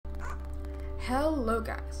Hello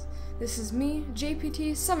guys, this is me,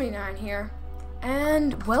 JPT79 here,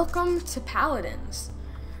 and welcome to Paladins.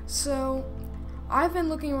 So, I've been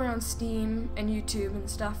looking around Steam and YouTube and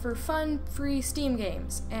stuff for fun, free Steam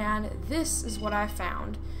games, and this is what I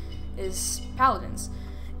found, is Paladins.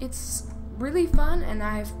 It's really fun, and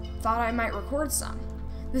I thought I might record some.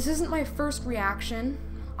 This isn't my first reaction.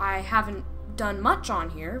 I haven't done much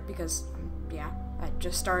on here, because, yeah, I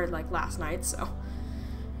just started like last night,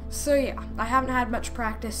 So yeah, I haven't had much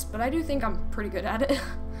practice, but I do think I'm pretty good at it.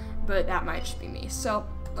 But that might just be me. So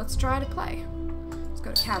let's try to play. Let's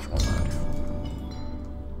go to casual mode.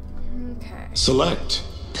 Okay. Select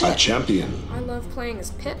a champion. I love playing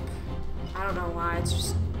as Pip. I don't know why. It's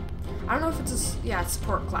just, I don't know if it's a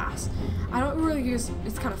support class. I don't really use.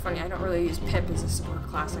 It's kind of funny. I don't really use Pip as a support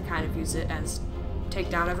class. I kind of use it as take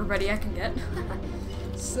down everybody I can get.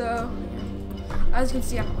 So. As you can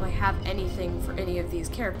see, I don't really have anything for any of these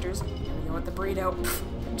characters. You want the burrito?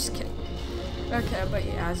 I'm just kidding. Okay, but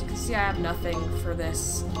yeah, as you can see, I have nothing for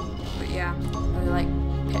this. But yeah, I really like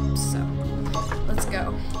Pips, so let's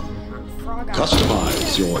go. Frog Isle.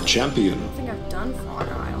 Customize your champion. I don't think I've done Frog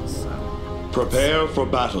Isle, so. Prepare for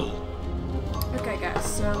battle. Okay, guys,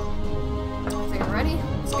 so everything ready?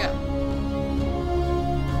 Let's go.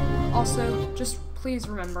 Also, just please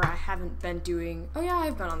remember I haven't been doing, oh yeah,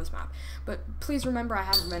 I've been on this map, but please remember I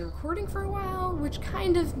haven't been recording for a while, which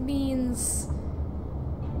kind of means,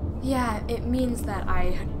 yeah, it means that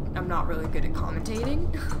I'm not really good at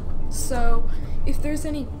commentating. So, if there's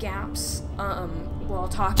any gaps, while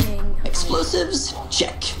talking... Explosives?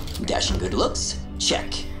 Check. Dashing good looks?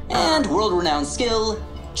 Check. And world-renowned skill?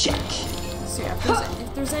 Check. So yeah,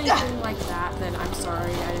 if there's anything like that, then I'm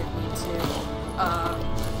sorry, I didn't mean to,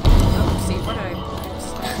 see, what did I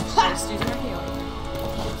just using my healing.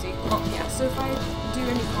 See, well, yeah, so if I do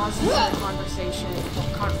any pauses in the conversation in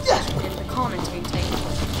the commentating,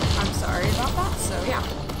 I'm sorry about that, so yeah.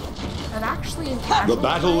 I've actually in casual The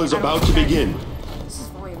battle play, is about to begin. This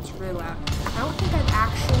volume's really loud. I don't think I've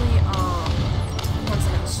actually, one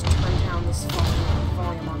second, just turn down this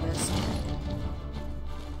volume on this.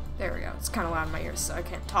 There we go, it's kind of loud in my ears, so I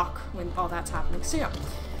can't talk when all that's happening, so yeah.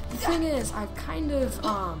 The thing is, I've kind of,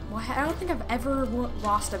 well, I don't think I've ever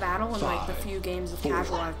lost a battle in, like, the few games of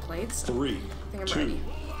casual I've played, so 3, I think I'm 2, ready.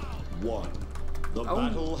 1. The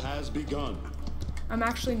battle has begun. I'm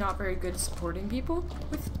actually not very good at supporting people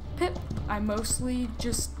with Pip. I mostly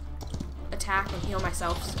just attack and heal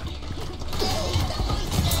myself, so.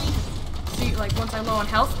 See, like, once I'm low on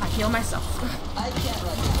health, I heal myself. I can't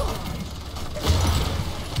run.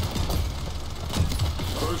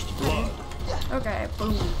 First blood. Okay,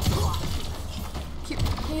 boom.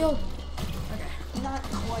 Heal. Okay. Not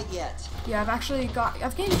quite yet. Yeah,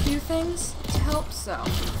 I've gained a few things to help, so.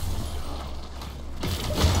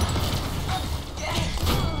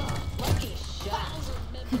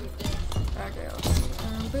 Okay, let's see.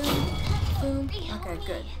 Boom, boom. Okay,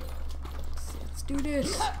 good. Let's do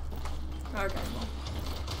this. Okay,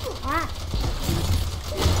 well. Ah!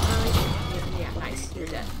 Yeah, nice. You're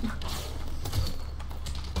dead.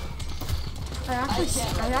 I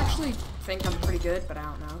actually think I'm pretty good, but I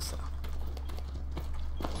don't know, so.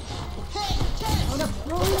 Oh no,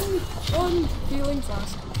 run! Healing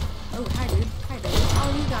flask. Oh, hi dude. Hi dude. How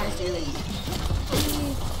are you guys doing?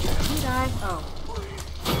 Hey, you die. Oh.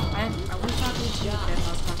 I wasn't talking to you, I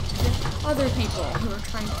was talking to the other people who are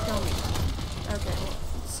trying to kill me. Okay, well,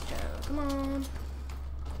 let's go. Come on.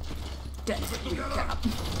 Death recap.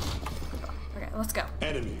 Okay, let's go.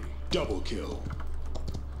 Enemy double kill.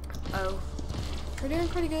 Oh. We're doing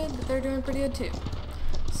pretty good, but they're doing pretty good too.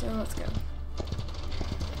 So let's go.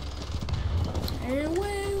 And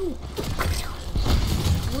woo!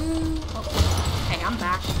 Woo! Oh. Hey, I'm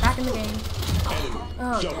back. Back in the game.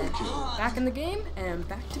 Oh, Double kill. back in the game and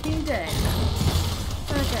back to being dead.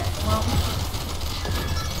 Okay, well.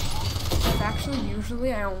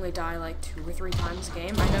 Usually I only die like 2 or 3 times a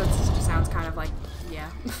game. I know it sounds kind of like,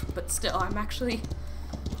 yeah, but still, I'm actually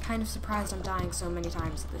kind of surprised I'm dying so many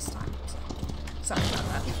times this time. So. Sorry about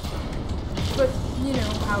that. But, you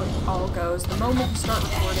know how it all goes. The moment you start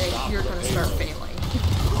recording, you're gonna start failing.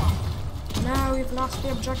 Now we've lost the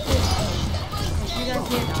objective. Okay, you guys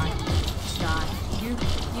need to die. Just die. You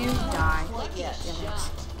die. Yes.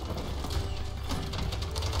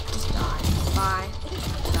 Just die. Bye.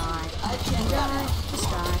 Die. You die. Just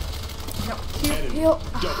die. No, heal.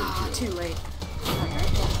 Ah, too late. Okay.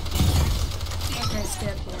 Okay,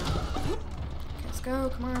 skip, yeah. Okay, let's go,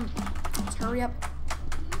 come on. Let's hurry up.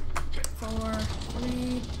 4,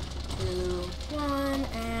 3, 2, 1,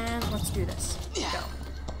 and let's do this. Go.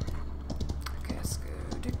 Okay, let's go.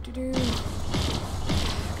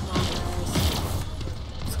 Come on, guys.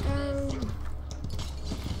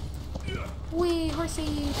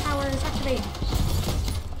 Mercy powers activate.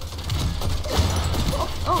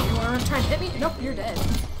 Oh, you want to try and hit me? Nope, you're dead.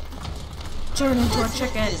 Turn into a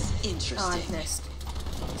chicken. Oh, I missed.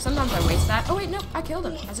 Sometimes I waste that. Oh wait, no, I killed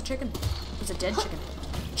him as a chicken. He's a dead chicken.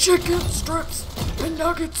 Chicken strips and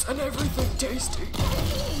nuggets and everything tasty.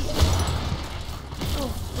 Oh,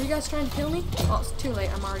 are you guys trying to kill me? Oh, it's too late.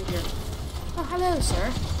 I'm already here. Oh, hello, sir.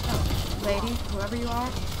 Oh, lady, whoever you are.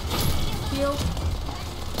 Heal.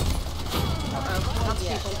 Uh-oh, lots of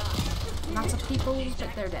people. Lots of people,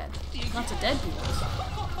 but they're dead. Lots of dead people.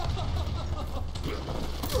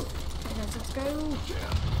 Okay, guys, let's go.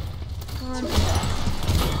 Come on.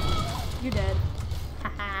 You're dead.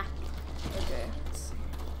 Haha. Okay, let's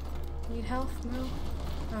see. Need health? No?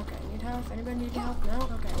 Okay, need health? Anybody need health? No?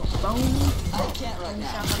 Okay, well, bone. I can't right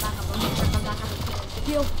now.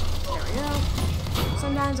 Heal. There we go.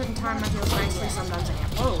 Sometimes I can time my heals nicely, sometimes I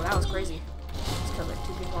can't. Whoa, that was crazy. Just killed like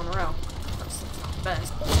 2 people in a row. That's not the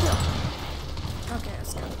best, but still. Okay,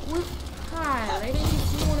 let's go. Whoop. Hi, lady.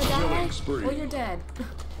 You wanna die? Well, you're dead.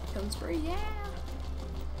 Killing spree, yeah.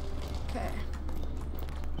 Okay.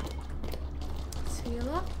 Let's heal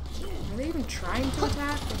up. Are they even trying to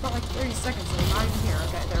attack? They've got like 30 seconds and they're not even here.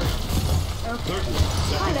 Okay, there we go. Okay.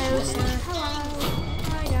 Hello, sir. Hello.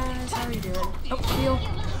 Hi, guys. How are you doing? Oh, heal.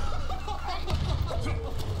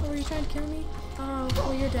 Oh, are you trying to kill me? Oh,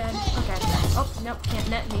 well, you're dead. Okay. Oh, nope. Can't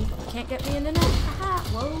net me. Can't get me in the net. Haha.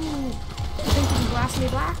 Whoa. You think you can blast me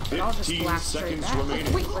black? But I'll just blast straight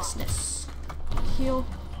back. Weightlessness. Heal.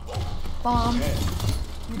 Bomb.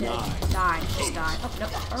 You dead. Die. Just die. Oh,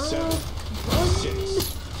 nope. Run.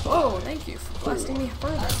 Oh, thank you for blasting me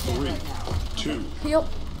further. 3, 2, heal.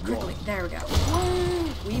 Quickly. There we go. Woo!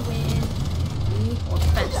 We win. Well,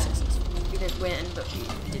 fences. We didn't win, but we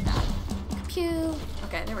did that. Pew.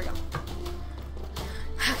 Okay, there we go.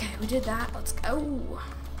 Okay, we did that. Let's go. Woo!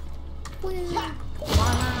 Wada!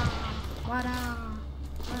 Wada!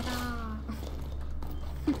 Wada!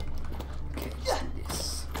 Okay, let's do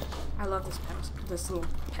this. I love this pedestal. This little,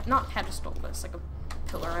 not pedestal, but it's like a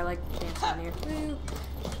pillar. I like dancing on here. Woo!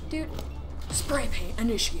 Dude, spray paint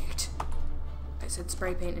initiate. I said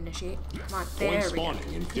spray paint initiate. Come on, there we go.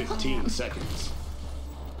 spawning in 15 seconds.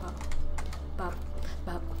 Bup,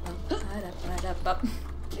 bup, bup, bup, bup, bup.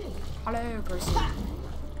 Hello, person.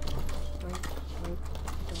 Doink, doink,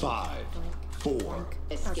 doink, 5, doink, 4,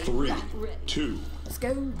 doink. 3, 2, Let's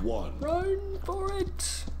go. 1. Run for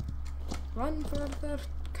it. Run for the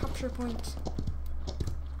capture point.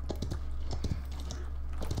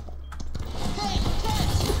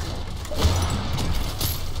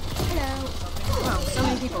 Hello. Oh, so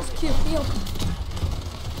many people. Cute. Heal.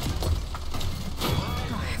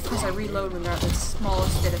 Oh, of course I reload when they're at the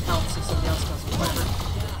smallest bit of health so somebody else doesn't. Whatever.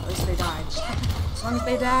 At least they died. As long as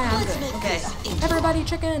they die, I'm good. Okay. Everybody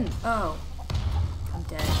chicken. Oh. I'm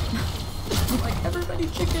dead. I'm like, everybody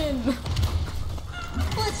chicken.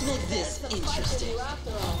 Let's make this interesting.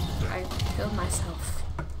 I killed myself.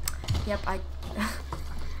 Yep,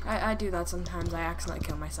 I do that sometimes. I accidentally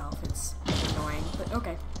kill myself. It's annoying, but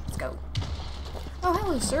okay, let's go. Oh,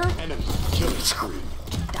 hello, sir. Enemy killing spree.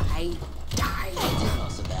 Die. Die.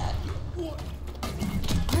 Not so bad.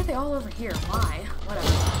 Why are they all over here? Why?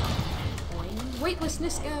 Whatever. Boing.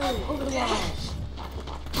 Weightlessness, go! Over the wall.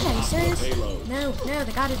 Hello, sirs. Payload. No,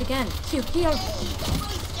 they got it again. Q, heal.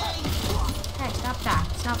 Hey, stop that.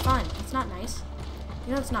 It's not fun. It's not nice.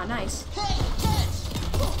 You know it's not nice.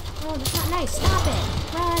 Oh, that's not nice. Stop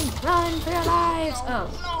it. Run for your lives.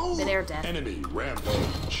 Oh, they're dead. Enemy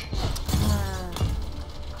rampage.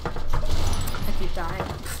 I keep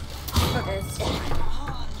dying. Okay, it's fine.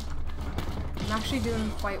 I'm actually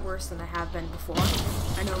doing quite worse than I have been before.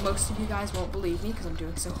 I know most of you guys won't believe me because I'm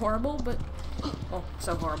doing so horrible, but well,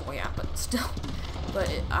 so horrible, yeah, but still. But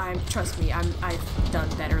trust me, I've done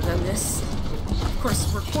better than this. Of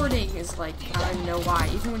course, recording is like, I don't even know why.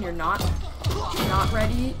 Even when you're not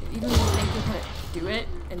ready, even when you think you're gonna do it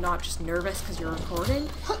and not just nervous because you're recording,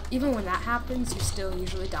 even when that happens, you still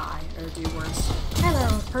usually die or do worse.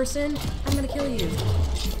 Hello, person. I'm gonna kill you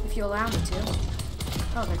if you allow me to.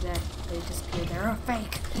 Oh, they're dead. They disappeared. They're a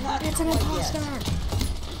fake. It's an imposter.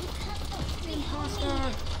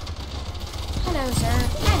 Imposter. Hello, sir.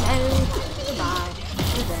 Hello. Goodbye.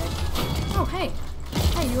 You're dead. Oh, hey.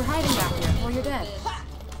 Hey, you were hiding back here. Well, you're dead.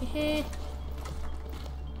 Hehe.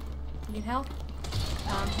 Need help?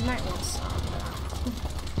 You might want some.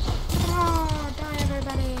 Oh, die,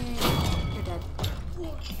 everybody. You're dead.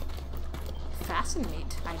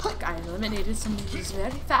 Fascinate. I think I eliminated somebody who's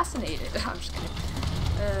very fascinated. I'm just kidding.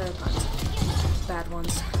 Puns. Bad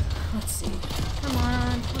ones. Let's see. Come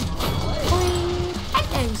on. Boing.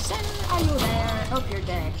 Hello, sir. Are you there? Oh, you're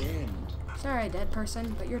dead. Sorry, dead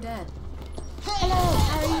person, but you're dead. Hello,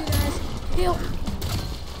 how are you guys? Heal!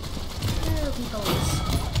 Hello, peoples.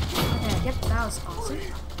 Okay, yep, that was awesome.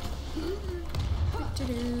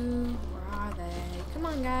 Where are they? Come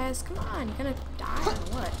on, guys, come on. You're gonna die or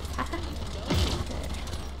what? Okay.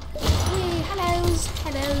 Wee, hellos,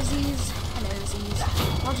 hellosies, hellosies.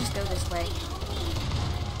 I'll just go this way.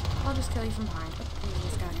 I'll just kill you from behind. Oh,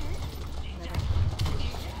 this guy.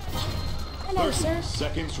 Hello, sir.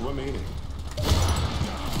 Seconds remaining.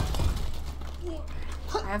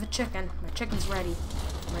 I have a chicken. My chicken's ready.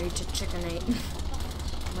 I'm ready to chickenate.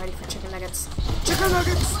 I'm ready for chicken nuggets. Chicken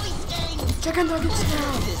nuggets! Chicken nuggets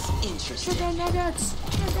now! Interesting. Chicken nuggets!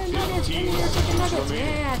 Chicken nuggets! Give me your chicken nuggets!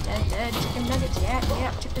 Yeah, dead. Chicken nuggets, yeah.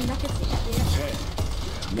 Chicken nuggets, yeah.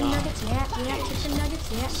 Chicken nuggets, yeah. Chicken nuggets,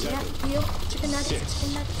 yeah. Heal. Chicken nuggets,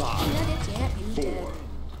 chicken nuggets, yeah. You dead. 4,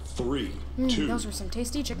 3, 2. Those were some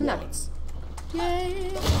tasty chicken nuggets.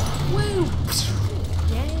 Yay! Woo!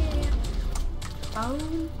 Yeah!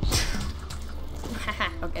 Boom!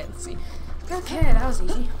 Okay, let's see. Okay, that was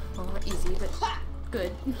easy. Well, not easy, but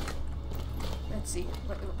good. Let's see.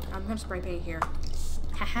 I'm gonna spray paint here.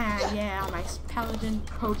 Haha, yeah, my paladin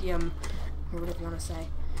podium. Or whatever you want to say.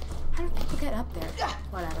 How do people get up there?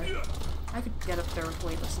 Whatever. I could get up there with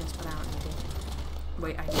weightlessness, but I don't need to.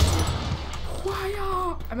 Wait, I need to.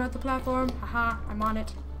 Why? I'm at the platform. Haha, I'm on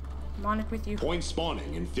it. I'm on it with you. Point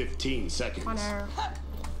spawning in 15 seconds. On air.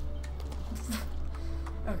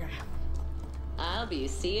 Okay. I'll be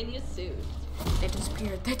seeing you soon. They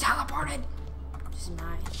disappeared. They teleported. This is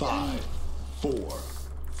my 5, 4,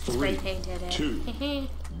 spray 3, painted it. 2,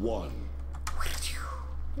 1.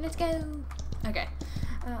 Let's go. Okay.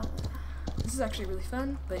 This is actually really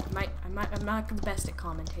fun, but I'm not the best at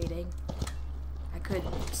commentating. I could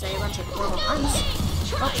say a bunch of horrible puns.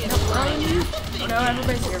 Oh, no, run! Oh no,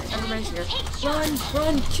 everybody's here. Everybody's here.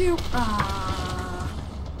 Run, Q! Ah.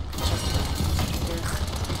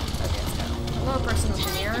 Okay, let's go. Hello, person with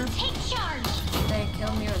the mirror. They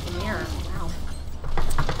killed me with the mirror. Wow.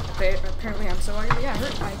 Okay, apparently I'm so ugly. Yeah,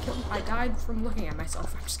 I died from looking at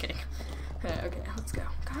myself. I'm just kidding. Okay, let's go.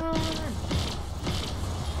 Come on.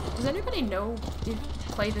 Does anybody know,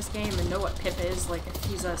 play this game and know what Pip is? Like, if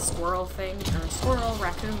he's a squirrel thing, or a squirrel,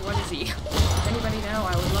 raccoon, what is he? Does anybody know?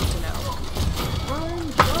 I would love to know.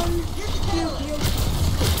 Run! Heal!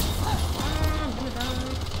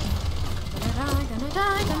 I'm gonna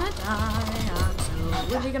die. I'm so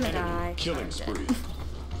really gonna die. Killing spree. Okay,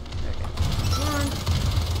 come on.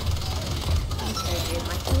 Okay,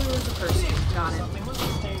 my killer is a person. Got it.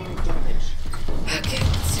 Okay,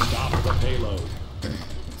 let's see. Stop the payload.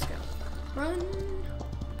 Let's go. Run.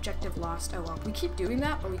 Objective lost. Oh well, we keep doing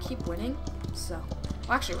that, but we keep winning. So,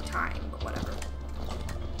 well, actually we're tying, but whatever.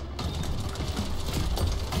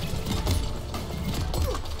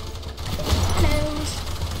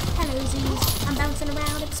 Hellosies. I'm bouncing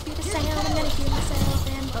around at the speed of sound. I'm gonna heal myself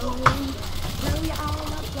and boom. Blow you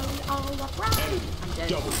all up, run! I'm dead.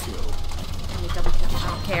 Double kill. Let me double kill. I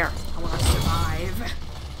don't care. I want to survive.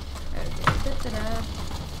 Okay.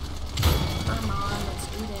 Come on, let's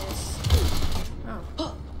do this.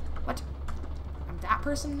 Oh. What? I'm that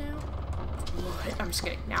person now? What? I'm just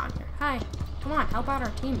kidding. Now I'm here. Hi. Come on, help out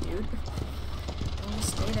our team, dude. Don't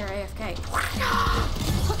just stay there AFK.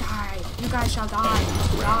 Die. You guys shall die.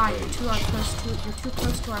 Die. You're too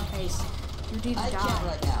close to our face. You need to die. I can't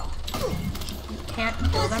right now. You can't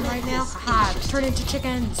kill them right now? Haha, turn into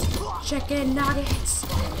chickens! Chicken nuggets!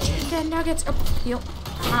 Chicken nuggets! Oh, heal.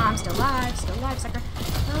 Haha, I'm still alive, sucker.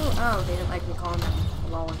 Oh, they didn't like me calling them a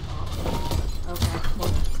lollipop. Okay,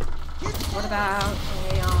 well, what about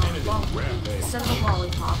a, instead of a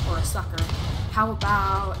lollipop or a sucker, how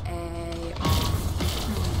about a,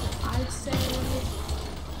 I'd say,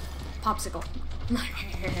 popsicle. Be a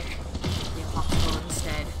popsicle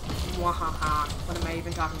instead. Mwahaha. What am I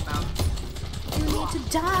even talking about? You need to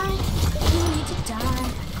die. You need to die.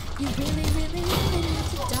 You really, really, really need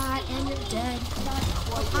to die, and you're dead.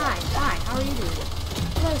 Oh, hi. How are you doing?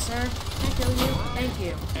 Hello, sir. Can I kill you? Thank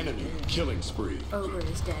you. Enemy killing spree. Ogre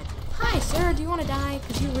is dead. Hi, sir. Do you want to die?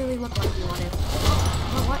 Because you really look like you want to.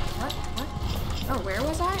 Oh, what? Oh, where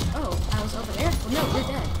was I? Oh, I was over there? Well, no, you're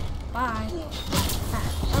dead. Bye.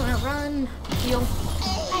 Oh, no, run. Heal.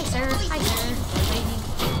 Hi, sir. Lady.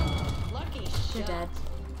 You're dead.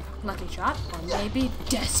 Lucky shot, or maybe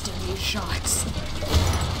destiny shots.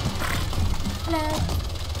 Hello,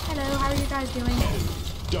 how are you guys doing?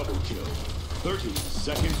 Double kill. 30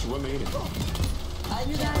 seconds remaining.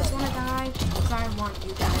 You guys want to die? Because I want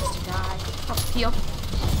you guys to die. Oh, heal.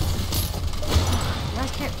 You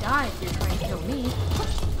guys can't die if you're trying to kill me.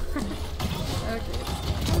 Okay,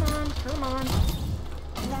 come on.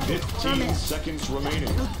 15 seconds remaining.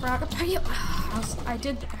 I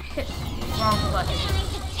did hit the wrong button.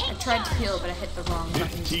 I tried to heal, but I hit the wrong button.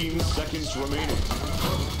 15 seconds remaining.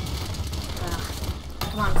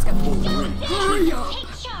 Come on, let's go. 3, Hurry up!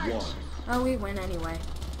 1. Oh, we win anyway.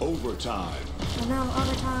 Overtime. Oh no,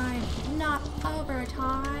 overtime. Not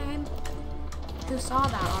overtime. Who saw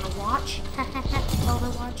that on a watch?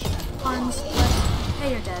 Overwatch. Puns.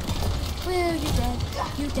 Hey, you're dead. Woo, you're dead.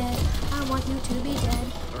 You dead. I want you to be dead.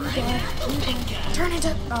 You dead. You dead. Turn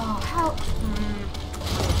into... Oh, how...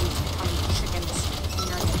 chickens.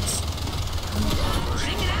 Nuggets.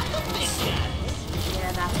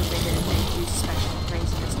 Yeah, that's what they did. They used special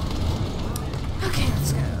craziness. Okay,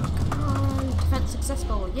 let's go. Come on. Defense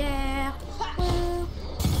successful. Yeah. Woo.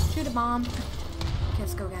 Shoot a bomb. Okay,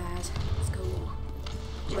 let's go, guys. Let's go.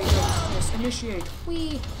 Wait, just initiate.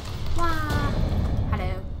 Wee. Wah.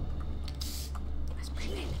 Hello. Let's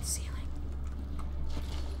bring it the ceiling.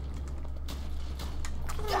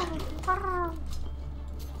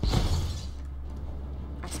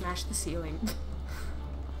 I smashed the ceiling.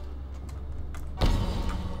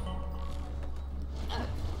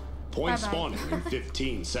 Point Bye-bye. spawning in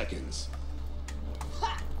 15 seconds.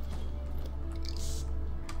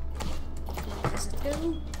 Let's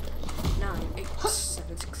go. 9, 8,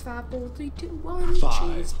 7, 6, 5, 4, 3, 2, 1. 5,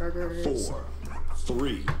 Cheeseburgers. 4,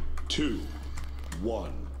 3, 2,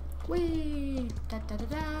 1. Whee! Da da da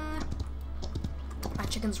da. My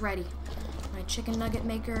chicken's ready. My chicken nugget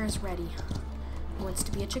maker is ready. Who wants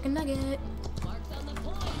to be a chicken nugget?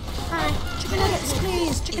 Hi, chicken nuggets,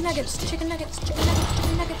 please! Chicken nuggets, chicken nuggets, chicken nuggets,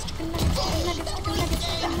 chicken nuggets, chicken nuggets, chicken nuggets, chicken nuggets,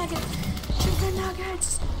 chicken nuggets, chicken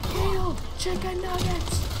nuggets! Hail, chicken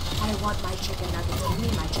nuggets! I want my chicken nuggets. Give me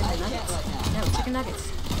my chicken nuggets. No, chicken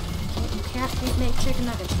nuggets. You can't make chicken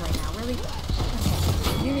nuggets right now, really?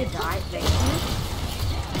 Okay, you need to die. Thank you.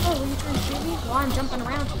 Oh, were you trying to shoot me? Well, I'm jumping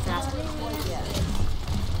around too fast.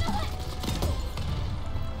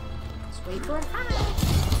 Let's wait for it. Hi!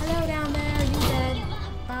 Hello down there, you dead.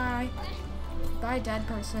 Bye. Bye, dead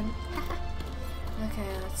person.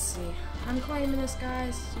 Okay, let's see. I'm claiming this,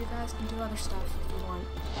 guys. You guys can do other stuff if you want.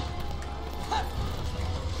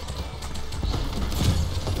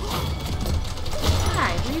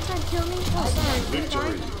 Hi, were you trying to kill me? Oh, sorry.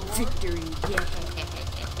 Victory. Victory, yeah.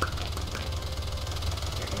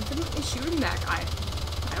 You're infinitely shooting that guy.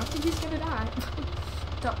 I don't think he's gonna die.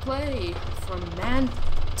 Top play from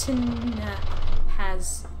Mantina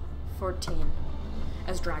has 14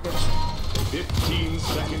 as dragons. 15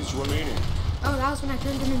 seconds remaining. Oh, that was when I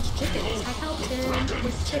turned him into chickens. I helped him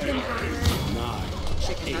with chicken power. 9,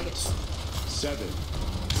 Chicken 8, nuggets. 7, I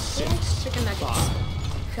like 6, chicken nuggets. 5,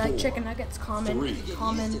 If you like 4, chicken nuggets, comment 3,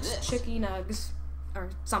 chicky nugs or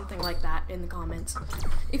something like that in the comments.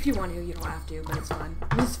 If you want to, you don't have to, but it's fun.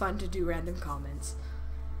 It's fun to do random comments.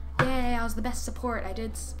 Yay, I was the best support. I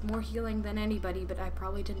did more healing than anybody, but I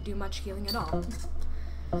probably didn't do much healing at all.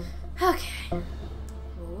 Okay.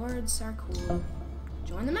 Rewards are cool.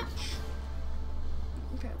 Join the match.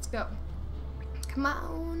 Okay, let's go. Come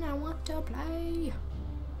on, I want to play.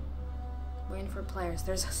 Waiting for players.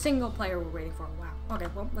 There's a single player we're waiting for. Wow. Okay,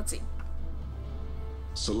 well, let's see.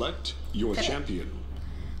 Select your Pip. champion.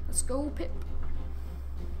 Let's go, Pip.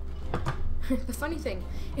 The funny thing,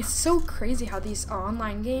 it's so crazy how these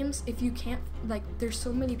online games, if you can't, like, there's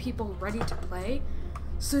so many people ready to play,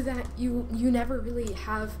 so that you never really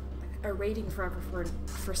have a rating forever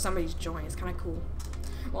for somebody to join. It's kind of cool.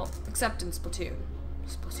 Well, except in Splatoon.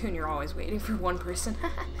 Splatoon, you're always waiting for one person.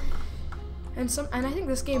 And I think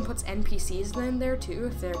this game puts NPCs in there too,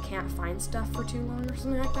 if they can't find stuff for too long or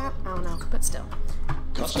something like that. I don't know, but still.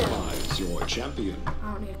 Customize your champion.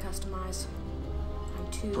 I don't need to customize.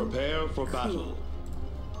 I'm too Prepare for cool. battle.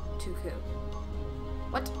 Too cool.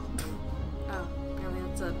 What? Oh, apparently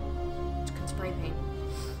that's a spray paint.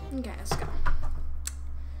 Okay, let's go.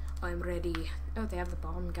 I'm ready. Oh, they have the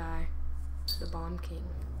bomb guy. The bomb king.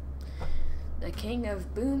 The king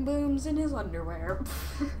of boom booms in his underwear.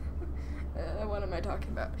 What am I talking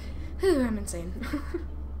about? I'm insane.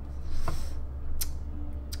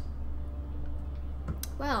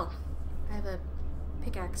 Well, I have a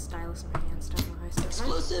pickaxe stylus in my hand still.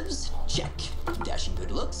 Explosives, check. Dashing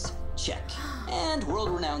good looks, check. And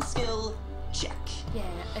world-renowned skill, check. Yeah,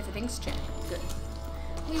 everything's checked. Good.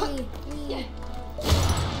 Wee. Yep,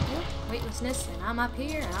 weightlessness, and I'm up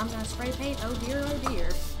here, and I'm gonna spray paint. Oh dear, oh dear.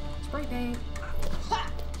 Spray paint.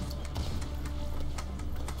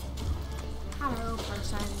 Hello,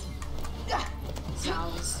 person.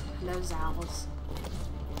 Zowls. Hello, Zowls.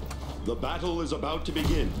 The battle is about to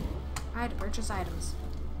begin. I had to purchase items.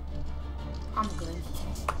 I'm good.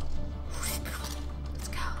 Let's go,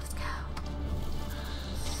 let's go.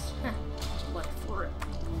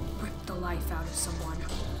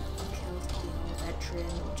 potion,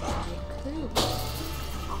 which would be cool.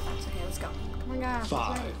 Offense. Okay, let's go. Come on, guys.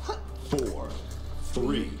 5, 4,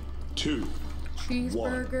 3, 2,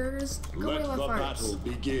 Cheeseburgers. let Gorilla the farts. battle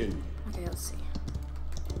begin. Okay, let's see.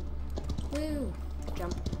 Woo!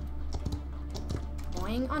 Jump.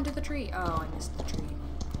 Boing onto the tree. Oh, I missed the tree.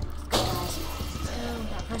 Let's go, guys. Oh,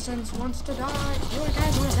 that person wants to die. You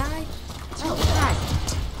guys want to die? Oh, die.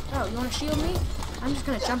 Oh, you want to shield me? I'm just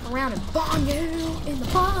gonna jump around and bomb you in the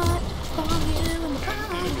butt. Bomb you in the butt.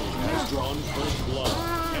 Has drawn first blood.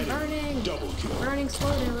 Ah, burning. Double kill. Burning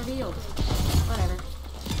slowly revealed. Whatever.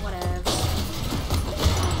 Whatever.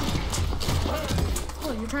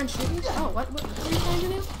 Oh, you're trying to shoot me? Oh, what are you trying to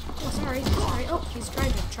do? Oh, sorry. Sorry. Oh, he's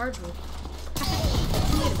trying to charge me.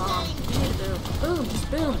 You need a bomb. You need a boom. Boom.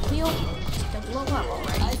 Just boom. Heal. Just blow up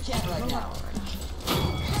already. I can't right now.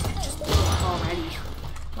 Just blow up already.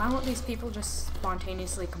 Why won't these people just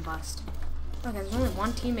spontaneously combust? Okay, there's only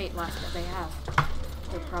one teammate left that they have.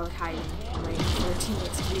 They're probably hiding, waiting for their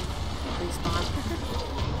teammates to respawn.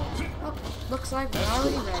 Oh, looks like we're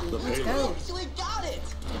already ready. Let's go. Actually got it.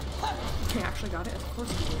 We actually got it? Of course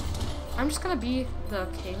we did. I'm just gonna be the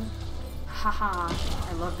king. Haha,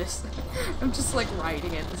 I love this. I'm just like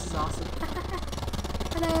writing it. This is awesome.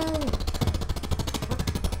 Hello.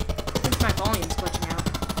 I think my volume's glitching out.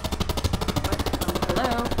 What?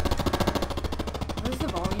 Hello? What is the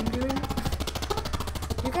volume doing?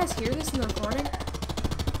 You guys hear this in the recording?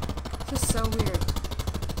 This is so weird.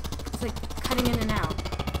 It's like cutting in and out.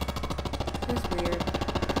 This is weird.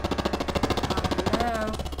 Hello?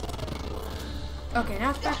 Okay, now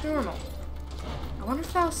it's back to normal. I wonder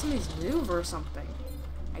if that was somebody's move or something.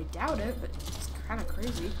 I doubt it, but it's kind of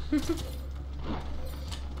crazy.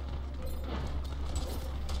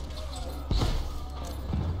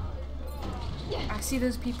 I see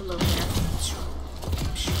those people over there.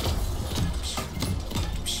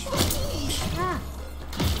 Ah,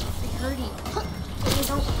 they hurty. They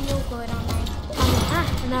don't feel good on my tummy. Ah,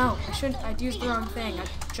 no, I'd used the wrong thing. I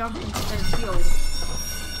jumped instead of healed.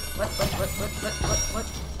 What?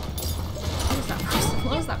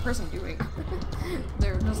 What is that person doing?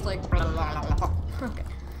 They're just like, blah, blah, blah, blah. Okay.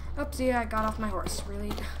 Oopsie, I got off my horse.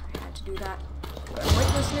 Really? I had to do that.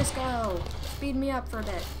 Weightlessness, go. Speed me up for a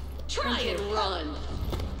bit. Try and run.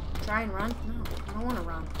 Try and run? No, I don't want to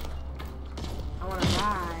run. I want to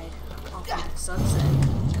ride off into the sunset.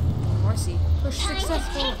 Horsey. Push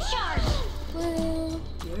successful. Woo.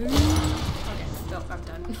 Okay, no, I'm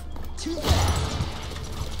done. Too fast.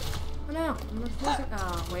 Oh no,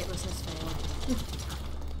 weightlessness failed.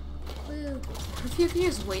 Woo. If you could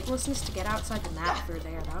use weightlessness to get outside the map through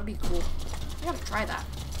there, that would be cool. I gotta try that.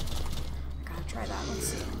 Let's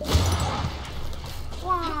see.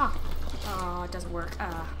 Wow. Oh, it doesn't work.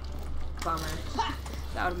 Bummer.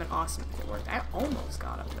 That would have been awesome if it worked. I almost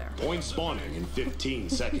got up there. Point spawning in 15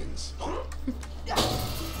 seconds.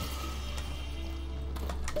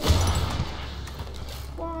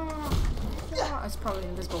 Wow. It's probably an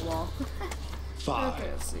invisible wall. 5, Okay,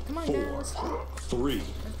 let's see. Come on, 4, guys. 3,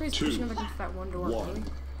 Everybody's 2, pushing up against that one door. 1. Really?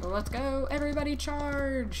 Well, let's go. Everybody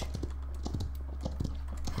charge.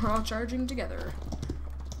 We're all charging together.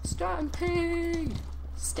 Stampede!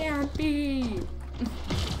 Stampede!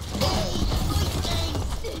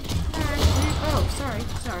 Oh, sorry.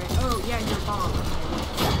 Oh, yeah, you're a bomb.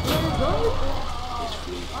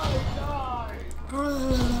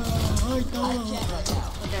 I died.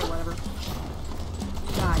 Okay, whatever.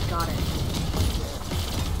 God, got it.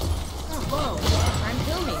 Oh, whoa. They're trying to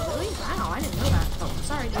kill me. Really? Wow, I didn't know that. Oh,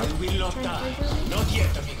 sorry, dude. I will not Trying to die. kill me? Not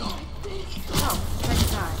yet, amigo. Oh, try to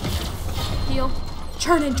die. Heal.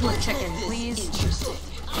 Turn into a chicken, please. Interesting.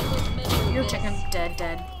 Your chicken.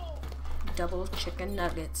 Dead. Double chicken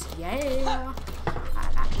nuggets. Yeah.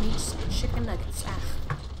 I need some chicken nuggets. That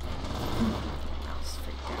was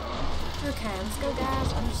freaked out. Okay, let's go,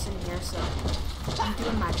 guys. I'm just sitting here, so I'm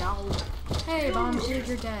doing my job. Hey, bomb dude,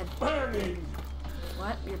 you're dead. Burning.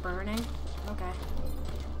 What? You're burning? Okay.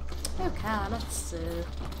 Let's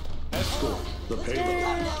Escort the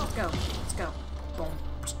payload. Let's go. Boom.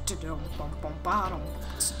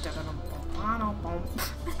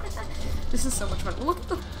 This is so much fun. Look at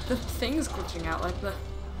the things glitching out, like the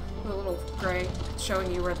little gray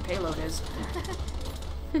showing you where the payload is.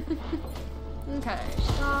 Okay.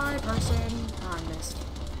 Hi, person. Oh, I missed.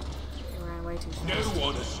 You ran way too fast. No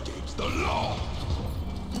one escapes the law.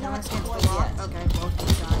 No one escapes the law? Okay, well, you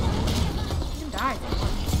die. You can die if you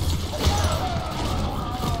want.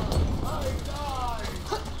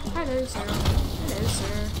 Hello, sir.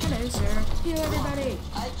 Hello, sir. Heal everybody.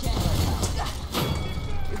 I can't right now.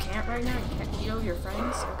 You can't right now? You can't heal your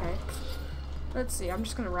friends? Okay. Let's see, I'm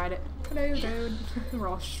just gonna ride it. Hello, dude. We're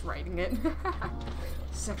all just riding it.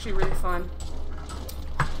 This is actually really fun.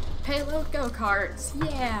 Payload go-karts!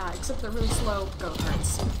 Yeah! Except they're really slow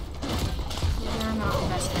go-karts. They're not the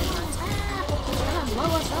best go-karts. Ah! It's gonna blow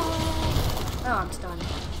us up! Oh, I'm stunned.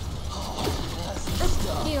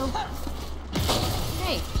 Heal.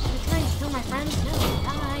 Hey, you're trying to kill my friends? No,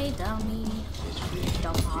 die, dummy.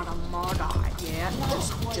 Don't die. Yeah,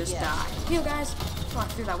 just die. Heal, guys. Oh, I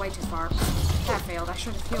threw that way too far. That failed. I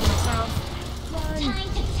should have healed myself. Run. Time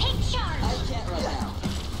to take charge. I can't right now.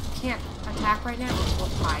 Can't attack right now. We'll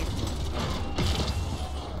hide.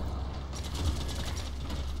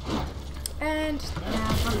 And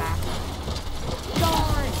now I'm back.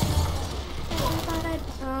 Die!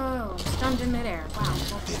 Oh, I'm stunned in midair. Wow.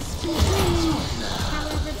 How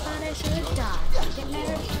everybody should die.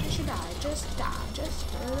 Everybody should die. Just die. Just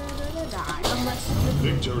die. Unless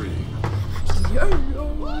Victory.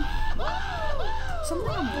 Something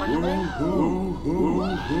I'm wondering.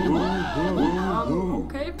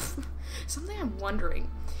 Okay. Something I'm wondering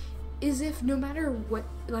is if no matter what,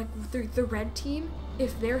 like the red team,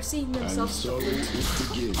 if they're seeing And themselves so as the blue it team.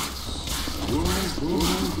 begins.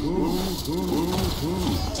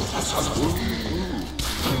 It's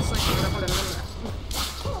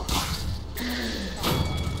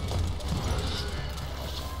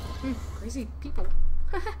like, crazy people.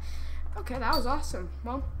 Okay, that was awesome.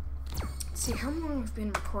 Well, let's see how long we've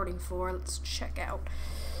been recording for. Let's check out.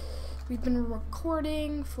 We've been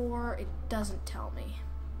recording for, it doesn't tell me.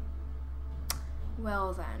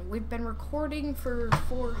 Well then, we've been recording for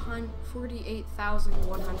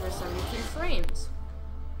 48,173 frames.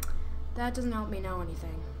 That doesn't help me know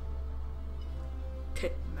anything.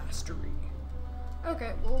 Pit mastery.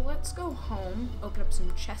 Okay, well let's go home, open up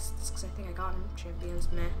some chests, because I think I got them.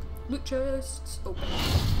 Champions, meh. Loot chests, open.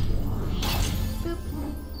 Boop.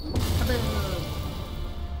 Kaboom.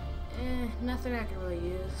 Nothing I can really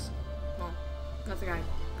use. Well, nothing I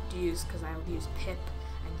would use, because I'll use Pip,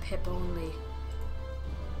 and Pip only.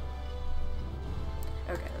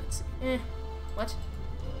 Okay, let's see. What?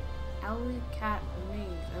 Alley Cat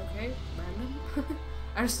Maze. Okay, random.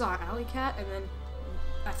 I just saw Alley Cat, and then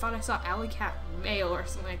I thought I saw Alley Cat Mail or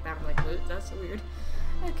something like that. I'm like, what? That's so weird.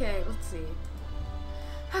 Okay, let's see.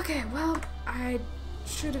 Okay, well, I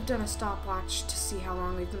should have done a stopwatch to see how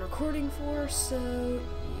long we've been recording for, so,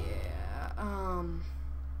 yeah,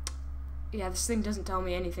 yeah, this thing doesn't tell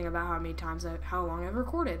me anything about how long I've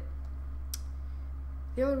recorded.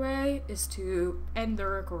 The only way is to end the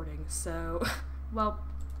recording, so, well,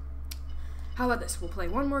 how about this? We'll play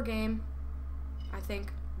one more game, I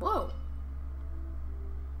think. Whoa.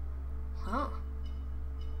 Huh.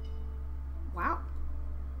 Wow.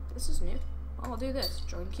 This is new. Well, I'll do this.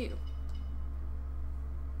 Join queue.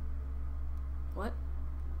 What?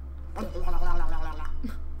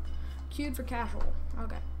 Queued for casual.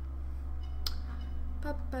 Okay.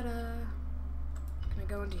 Can I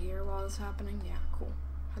go into here while this is happening? Yeah, cool.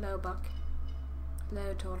 Hello, Buck.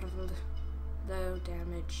 Hello, Total. Hello,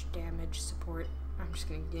 damage, support. I'm just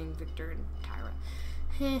gonna get Victor and Tyra.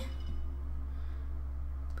 Heh.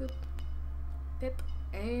 Boop. Pip.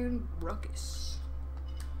 And Ruckus.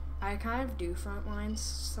 I kind of do front lines,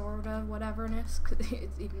 sort of, whateverness,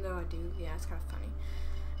 even though I do, yeah, it's kind of funny.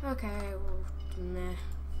 Okay, well, meh.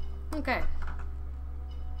 Okay.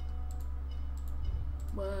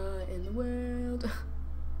 What in the world?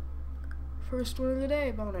 First win of the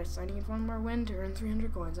day bonus. I need one more win to earn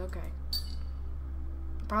 300 coins. Okay.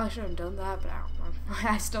 Probably should have done that, but I don't know.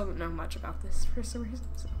 I still don't know much about this for some reason.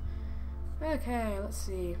 So. Okay, let's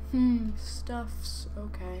see. Stuffs.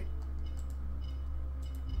 Okay.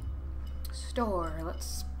 Store.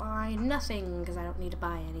 Let's buy nothing because I don't need to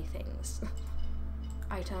buy anything.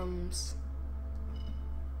 Items.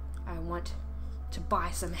 I want to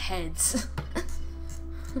buy some heads.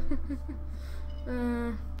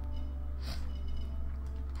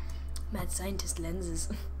 Mad scientist lenses.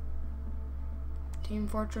 Team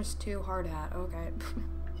Fortress 2 hard hat. Okay.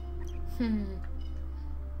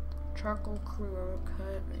 Charcoal crew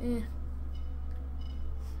cut.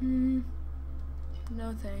 No,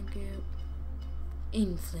 thank you.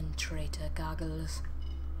 Infiltrator goggles.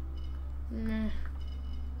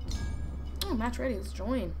 Oh, match ready. Let's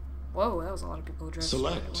join. Whoa, that was a lot of people who dressed.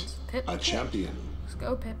 Select Pip, a champion. Let's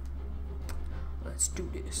go, Pip. Let's do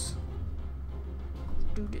this.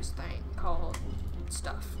 Do this thing called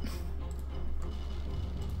stuff.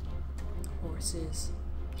 Horses.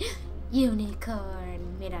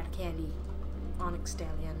 Unicorn made out of candy. Onyx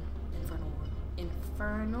stallion.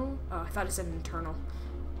 Infernal? Oh, I thought it said internal.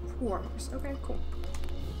 War horse. Okay, cool.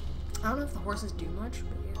 I don't know if the horses do much,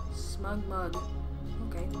 but yeah. Smug mug.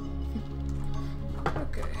 Okay.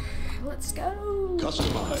 Okay, let's go.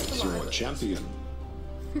 Customize your champion.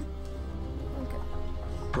 Okay.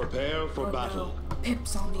 Prepare for Oh, battle. no.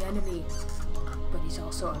 Pip's on the enemy, but he's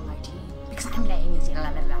also on my team because I'm playing as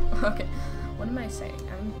Okay, what am I saying?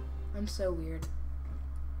 I'm so weird.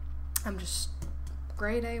 I'm just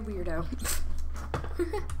grade A weirdo.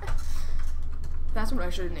 That's what I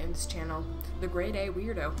should have named this channel, the grade A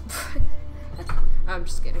weirdo. I'm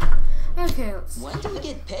just kidding. Okay, let's. When do we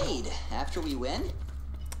get paid? After we win?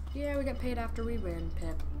 Yeah, we get paid after we win,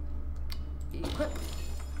 Pip. Equip.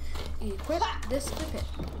 Equip this for Pip.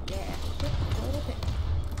 Yeah, equip the little Pip.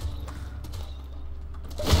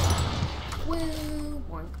 Woo!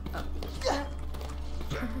 Boink. Up. Yeah.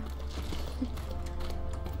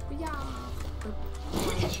 Yeah.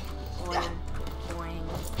 Boing. Boing. Boing.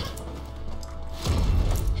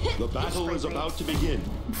 The battle is about to begin.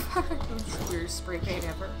 That's the weirdest spray paint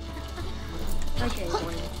ever. Okay,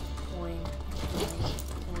 boing. Boing. Boing.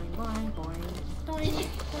 Boing. Boing. Boing. Boing.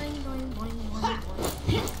 Boing. Boing. Boing. Boing.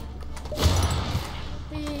 Boing.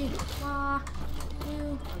 Wee. Wah. Woo.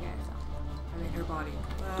 Okay, so I'm in her body.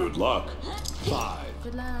 Good luck. 5,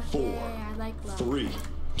 Good luck. 4, Yeah, I like luck. 3,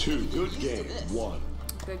 2. Good game. 1.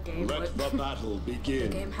 Good game. Let but the battle the begin.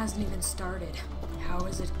 game hasn't even started. How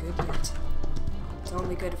is it good yet? It's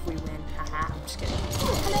only good if we win. Haha, I'm just kidding.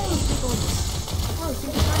 Hello, people! Oh, you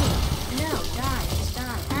think you're funny? No, die, just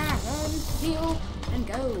die. Run, heal, and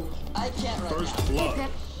go. I can't right First now. Hey, blood.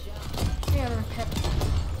 Pip. Hey, other Pip.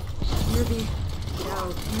 You're the...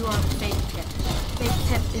 No, you are fake Pip. Fake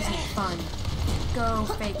Pip isn't fun. Go,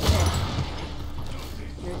 fake Pip.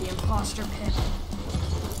 You're the imposter Pip.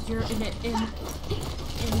 You're in Pip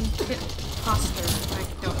imposter. I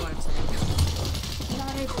don't know what I'm saying.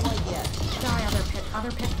 Not quite yet. Die, other Pip.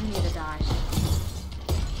 Other Pip, you need to die.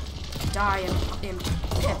 Die, Pip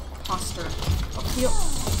imposter. Oh, heal.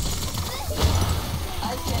 I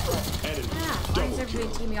can't right. Enemy Why is double everybody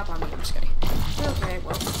kill. teaming up on me? I'm just kidding. Okay,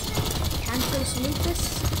 well. Can salute this?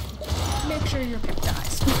 Make sure your Pip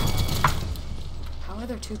dies. How are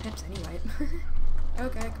there 2 Pips anyway?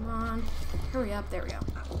 Okay, come on. Hurry up. There we go.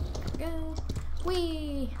 There we go.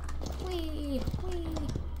 Whee! Whee! Whee!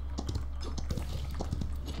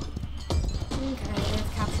 Okay,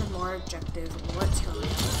 they've captured more objectives. Let's hurry.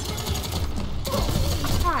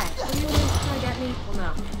 Hi, are you trying to get me? Well, no.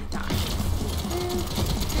 Die.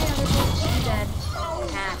 Hey, other Pip, I'm dead.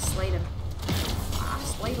 Ah, slayed him. Ah,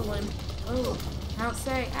 slayed him. Oh, don't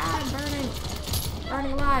say. Ah, I'm burning.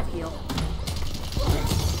 Burning alive. Heal.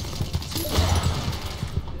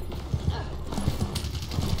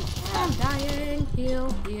 I'm dying. Heal,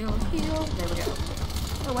 heal, heal. There we go.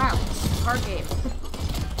 Oh wow, this is a hard game.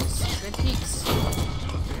 Good peaks.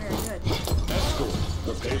 Very good. Escort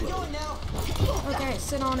the payload. Going now. Okay,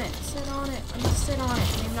 sit on it. Sit on it. I'm gonna sit on it.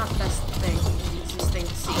 Maybe not the best thing. Easiest thing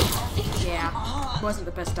to see. Yeah, wasn't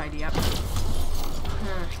the best idea.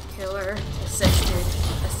 Killer. Assisted.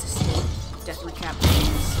 Death recap,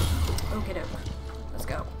 please. Okay, doke. Let's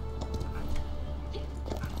go.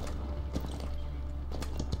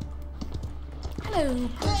 Hello,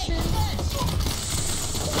 person.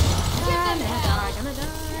 Gonna die.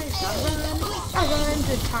 Gotta run. Gotta run.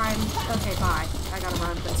 Good time. Okay, bye. I gotta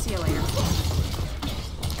run, but see you later.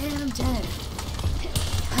 And I'm dead.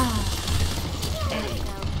 Enemy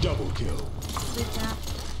double kill. With that,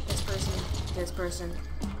 this person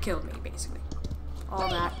killed me, basically. All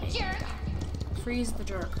that made me die. Freeze the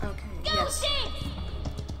jerk. Okay, yes.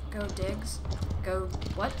 Go digs. Go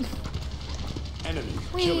what? Enemy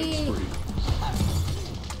Whee! killing spree.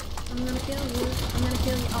 I'm gonna kill you. I'm gonna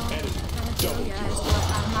kill you all. I'm Enemy gonna kill you guys. double What?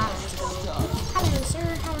 I might as well. Hello, sir.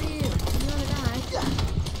 How are you? You wanna die?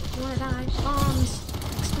 You wanna die? Bombs.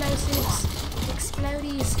 Explosives.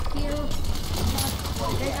 Explodies. Heal.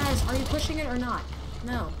 Hey guys, are you pushing it or not?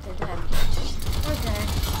 No, they're dead. Okay.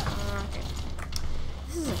 Okay.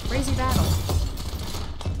 This is a crazy battle.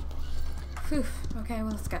 Phew. Okay,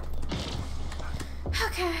 well, let's go.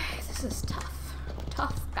 Okay, this is tough.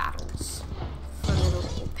 Tough battles for little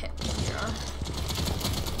Pip here.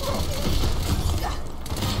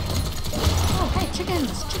 Oh, hey,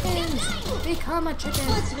 chickens! Chickens! Become a chicken!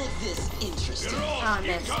 Let's make this interesting. Oh, I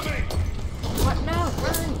missed. What? No,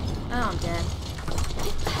 run! Oh, I'm dead.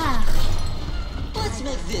 Ah. Let's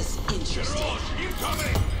make this interesting.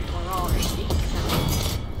 Barrage.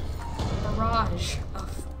 Barrage of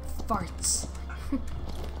farts.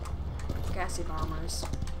 Gassy bombers.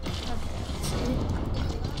 Okay, let's see.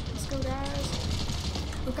 Let's go, guys.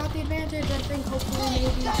 We've got the advantage, I think, hopefully,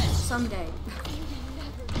 maybe, someday.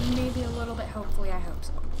 Maybe a little bit, hopefully, I hope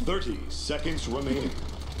so. 30 seconds remaining.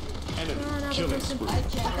 Enemy Another killing person. spree.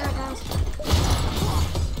 Okay, guys.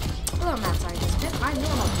 Hello, Mad Scientist Pip. I'm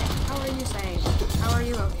normal Pip. How are you saying? How are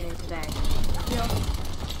you okay today?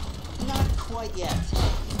 Not quite yet.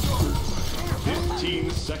 15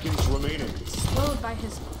 seconds remaining. Slowed by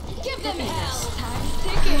his... Give them hell! Time's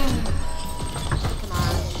ticking!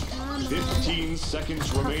 Come on. 15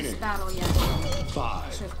 seconds remaining. Toughest battle yet.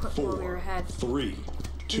 5, Should've quit while we were 4, ahead. 3,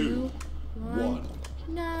 2, 1.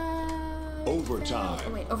 No. Overtime.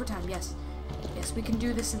 Oh wait, overtime. Yes. Yes, we can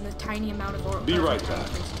do this in the tiny amount of Be right overtime. back.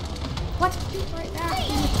 What? Be right back?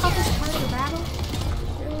 In the toughest part of the battle?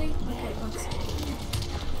 Really? Okay, let's see.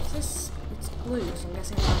 Is this? It's blue, so I'm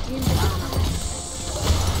guessing it's our team. I don't know.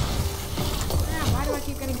 Ah, why do I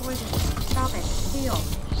keep getting poisoned? Stop it. Heal.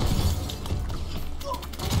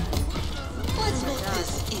 Let's make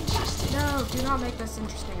this interesting. No, do not make this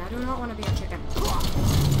interesting. I do not want to be a chicken.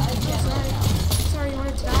 I get Sorry. Sorry, you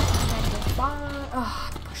wanted to die? Okay, bye.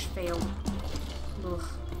 Ugh, the push failed. Ugh.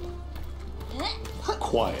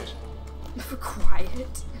 Quiet.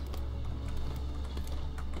 Quiet.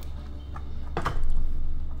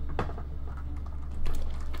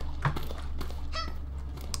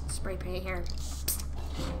 Spray paint here.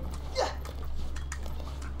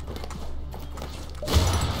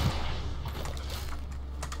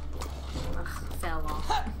 Ugh, fell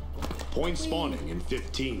off. Point spawning in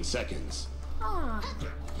 15 seconds. Ah,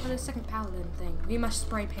 what a second paladin thing. We must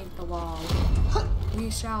spray paint the wall. We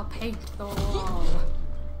shall paint the wall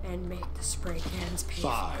and make the spray cans pay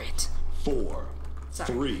 5, for it. 4,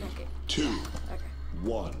 Sorry. 3, Okay. 2, Okay.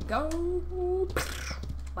 1. Go.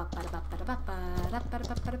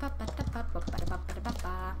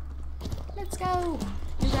 Let's go.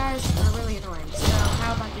 You guys are really annoying. So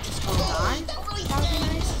how about you just all die? That would be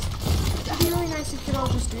nice. It'd be really nice if you could all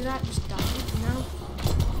just do that. Just die, you know?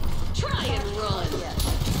 Try and run!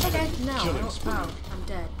 Okay, no. Killing Oh, spree. I'm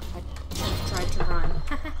dead. I should have tried to run.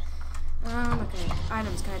 Okay.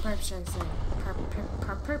 Items. Can I purchase anything?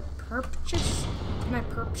 Purchase? Can I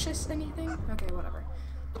purchase anything? Okay, whatever.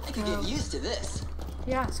 I could get used to this.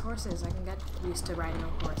 Yes, horses. I can get used to riding a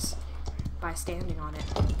horse by standing on it.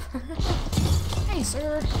 Hey,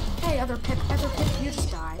 sir. Hey, other Pip. Other Pip, you just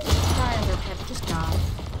die. Die, other Pip. Just die.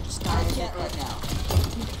 Just die. I other can't Pip. right now.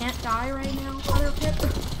 You can't die right now, other Pip?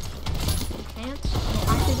 You can't?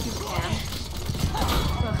 I think you can.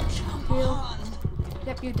 Heal.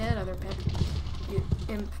 Yep, you did, other Pip. You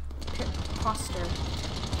Pip-poster.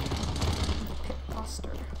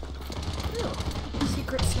 Pip-poster. Ooh,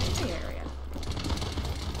 secret sniping area.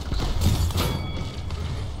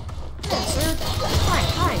 Hello, sir.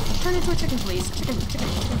 Hi. Turn into a chicken, please. Chicken.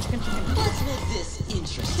 Let's make this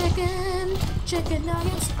interesting. Chicken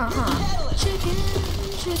nuggets.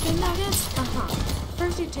 Chicken nuggets.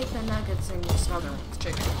 First you take the nuggets and you smother them with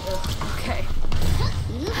chicken. Ugh, okay.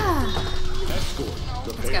 Escort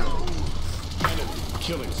the Let's payload. go. Enemy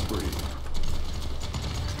killing spree.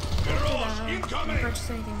 Can I purchase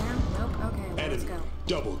anything now? Nope. Okay, well, let's Enemy go.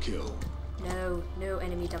 double kill. No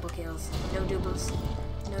enemy double kills. No doubles.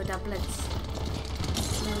 No doublets.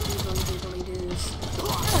 No doobly doos.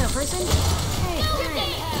 Hello, person. Hey.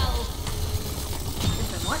 Give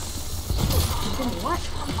them what? Give me what?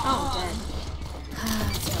 Oh, I'm dead.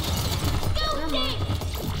 Let's go. Come on.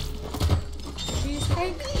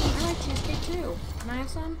 Cheesecake? I like cheesecake too. Can I have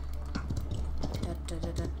some?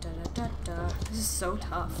 This is so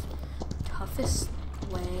tough. Toughest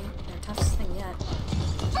thing yet.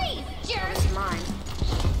 This is mine.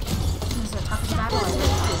 This is the toughest battle I've ever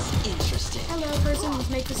had. This interesting. Hello, person. Let's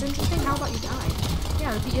make this interesting. How about you die?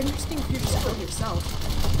 Yeah, it would be interesting if you just killed yourself.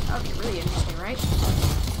 That would be really interesting, right?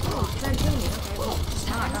 Oh, try and kill me. Okay, well, just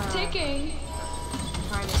die. Ticking!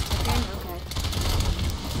 Time is ticking. Okay.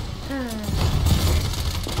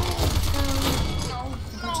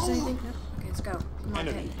 Purchase anything? No? Okay, let's go. Come on,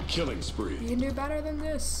 Enemy Pip. killing spree. We can do better than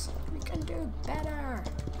this. We can do better.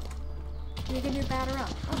 We can do better up.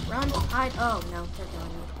 Oh, run, hide. Oh, no, they're killing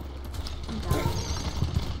me. I'm dying.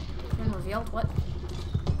 Been revealed? What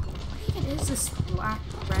even is this black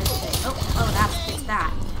red thing? Oh, it's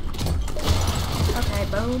that. Okay,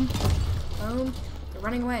 boom. They're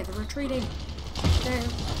running away. They're retreating.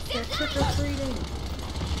 They're trick-or-treating.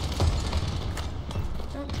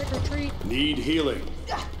 Don't trick-or-treat. Need healing.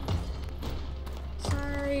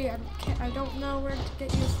 Sorry, I don't know where to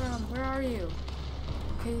get you from. Where are you?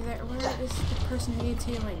 Okay, where is the person who needs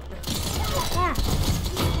healing? Ah!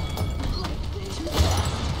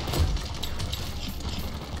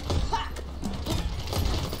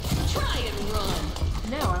 Try and run!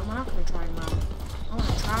 No, I'm not gonna try and run. I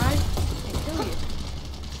wanna try and kill you.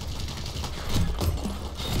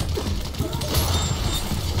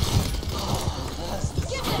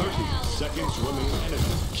 30 seconds remaining. Enemy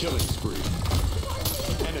killing spree.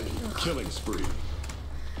 Enemy killing spree.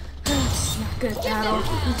 It's not good battle.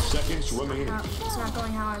 30 seconds remaining. It's not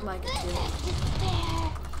going how I'd like it to.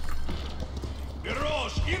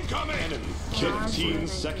 Mirage incoming! Enemy. 15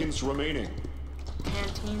 seconds remaining.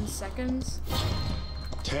 15 seconds?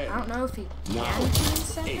 10. I don't know if he 9. can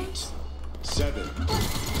 15 8. seconds. 7. Ugh, I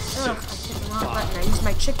 6. hit the wrong button. I used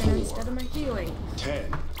my chicken 4, instead of my healing.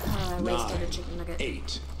 10. I wasted 9, a chicken nugget.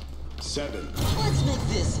 8. 7. Let's make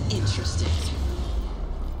this interesting.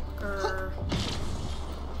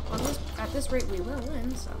 Well, at this rate, we will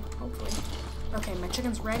win, so hopefully. Okay, my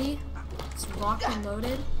chicken's ready. It's locked and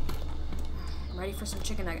loaded. I'm ready for some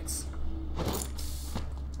chicken nuggets.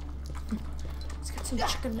 Let's get some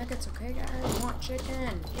chicken nuggets, okay, guys? I want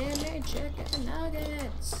chicken. Give me chicken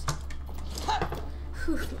nuggets.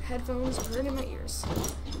 Whew, headphones are hurting my ears.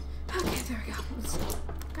 Okay, there we go. Let's see.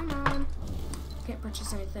 Come on. Can't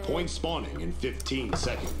purchase anything. Point spawning in 15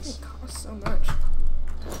 seconds. It costs so much.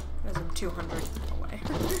 As in 200 away.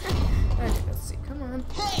 Okay, let's see. Come on.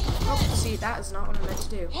 Oh, see, that is not what I meant to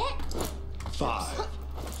do. 5,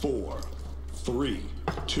 4, 3,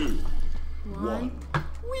 2, 1.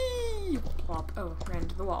 Whee! Plop. Oh, ran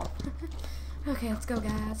into the wall. Okay, let's go,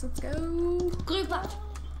 guys. Let's go. Look alive!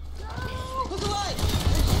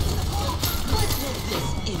 Let's make this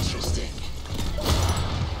interesting.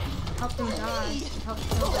 Help them die. Help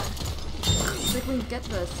kill them. I think we can get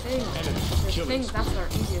the thing. The thing, that's our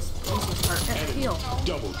easiest part. And heal.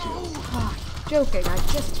 Double kill. Oh, joking, I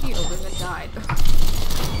just healed and then died.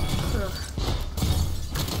 Ugh.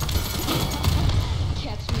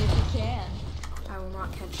 Catch me if you can. I will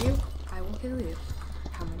not catch you. I will kill you.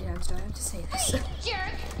 How many times do I have to say this?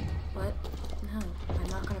 Jerk! What? No, I'm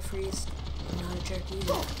not gonna freeze. I'm not a jerk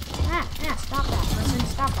either. Stop that, person.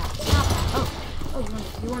 Stop that. Stop that. Oh,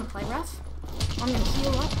 you wanna play rough? I'm gonna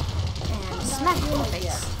heal up and smack you in the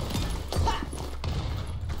face.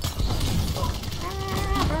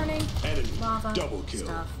 Burning. Enemy. Lava. Double kill.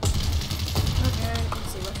 Stuff. Okay, let's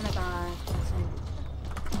see, what can I buy? Nothing.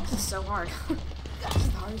 This is so hard. This is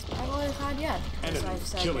the hardest battle I've had yet. As Enemy I've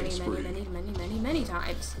said killing many, spree. many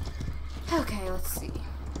times. Okay, let's see.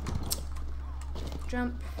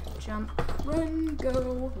 Jump, jump, run,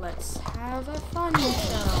 go. Let's have a fun show.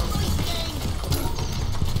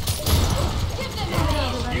 Give them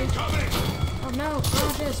hell! Oh no,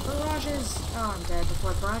 barrages. Oh, I'm dead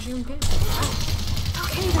before the barrage even came. Oh.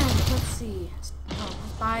 Okay then, let's see. Oh,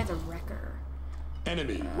 let's buy the wrecker.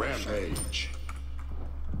 Enemy rampage.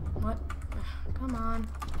 What? Ugh, come on.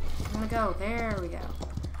 I wanna go. There we go.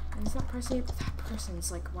 And is that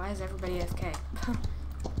person's like, why is everybody AFK?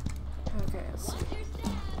 Okay, let's see.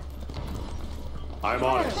 I'm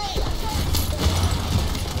on it.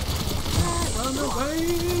 Run away,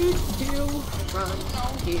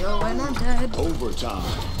 heal, and I'm dead. Overtime.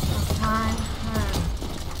 Overtime.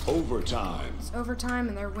 Overtime. It's overtime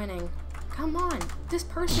and they're winning. Come on, this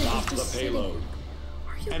person Stop is just the sitting. payload.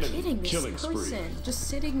 Are you Enemy kidding? This killing spree. person just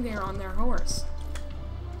sitting there on their horse.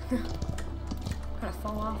 Gonna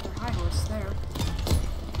fall off their high horse there.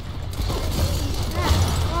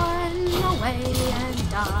 Run away and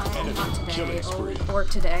die. Enemy Not today. killing spree. Or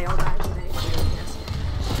today. I'll die today too. Yes.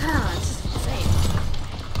 It's just insane.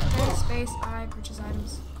 Okay, space. I purchase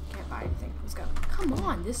items. Can't buy anything. Let's go. Come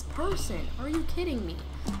on, this person. Are you kidding me?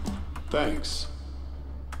 Thanks.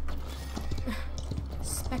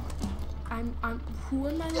 Who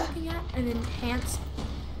am I looking at? An enhanced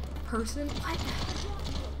person? What?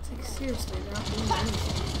 It's like, seriously, they're not doing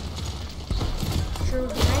anything. Sure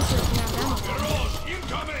would be nicer if we have them on there.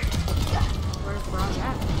 Incoming! Where's the barrage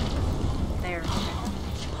at? There. Okay.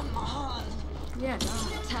 Come on. Yeah, no.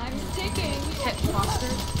 Time's ticking. Hit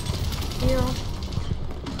Foster. Heal.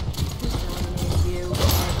 Who's eliminating you?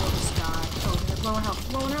 Okay, we'll just die. Oh, they're low in health.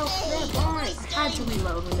 Low in health. They're fine. I had to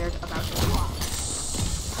reload when they're about to die.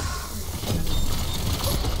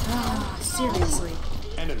 Seriously.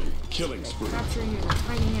 Enemy killing spree. Capture you in a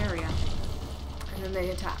tiny area. And then they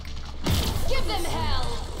attack. Give them hell!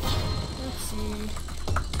 Let's see.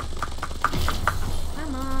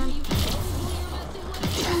 Come on.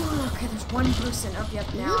 Okay, there's one person. Oh,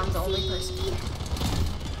 yep, now I'm the only person.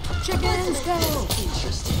 Chickens, go!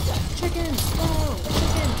 Interesting. Chickens, go!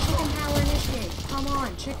 Chicken power initiate. Come on,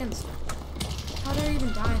 chickens. How did I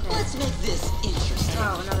even die there? Let's make this interesting.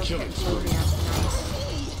 Oh, another Killing pit blew me spree. up. Nice.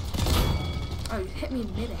 Oh, you hit me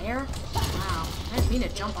mid-air? Wow. I didn't mean to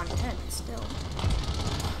jump on your head, but still.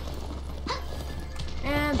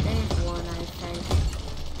 And they've won, I think.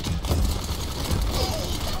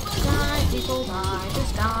 Die, people, die.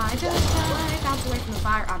 Just die, just die. Bounce away from the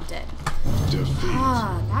fire. I'm dead. Defeat.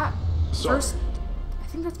 That Sorry. first... I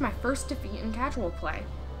think that's my first defeat in casual play.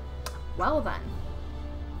 Well then.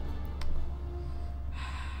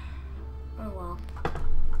 Oh well.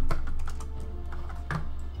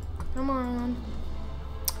 Come on.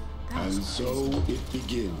 And so it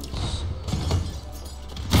begins.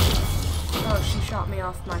 Oh, she shot me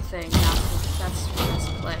off my thing. That's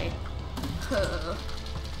play.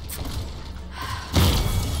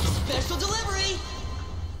 Special delivery!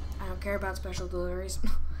 I don't care about special deliveries.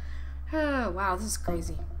 Oh, wow, this is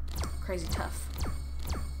crazy. Crazy tough.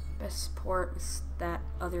 Best support with that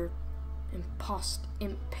other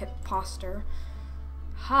imposter.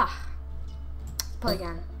 Ha! Let's play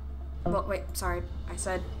again. Well, wait, sorry. I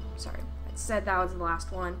said that was the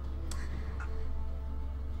last one.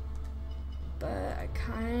 But I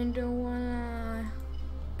kinda wanna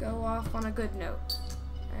go off on a good note.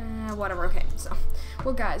 Whatever, okay, so.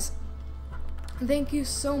 Well, guys, thank you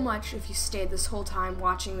so much if you stayed this whole time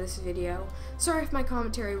watching this video. Sorry if my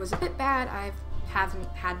commentary was a bit bad. I haven't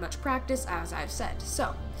had much practice, as I've said.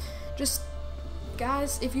 So, just,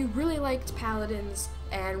 guys, if you really liked Paladins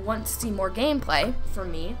and want to see more gameplay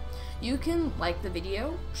from me, you can like the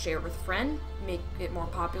video, share it with a friend, make it more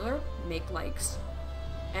popular, make likes,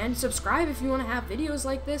 and subscribe if you want to have videos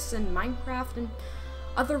like this and Minecraft and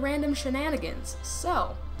other random shenanigans.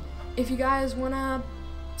 So, if you guys want to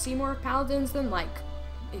see more Paladins, then like.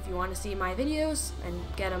 If you want to see my videos and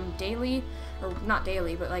get them daily, or not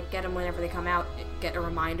daily, but like get them whenever they come out, get a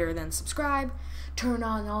reminder, then subscribe. Turn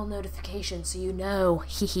on all notifications so you know.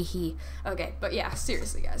 Hehehe. Okay, but yeah,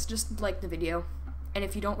 seriously guys, just like the video. And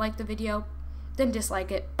if you don't like the video, then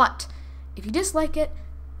dislike it. But if you dislike it,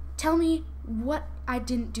 tell me what I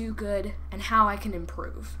didn't do good and how I can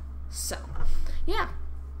improve. So, yeah.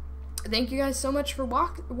 Thank you guys so much for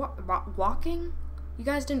walking. You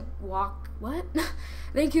guys didn't walk, what?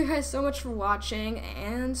 Thank you guys so much for watching,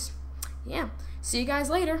 and yeah, see you guys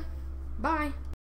later. Bye.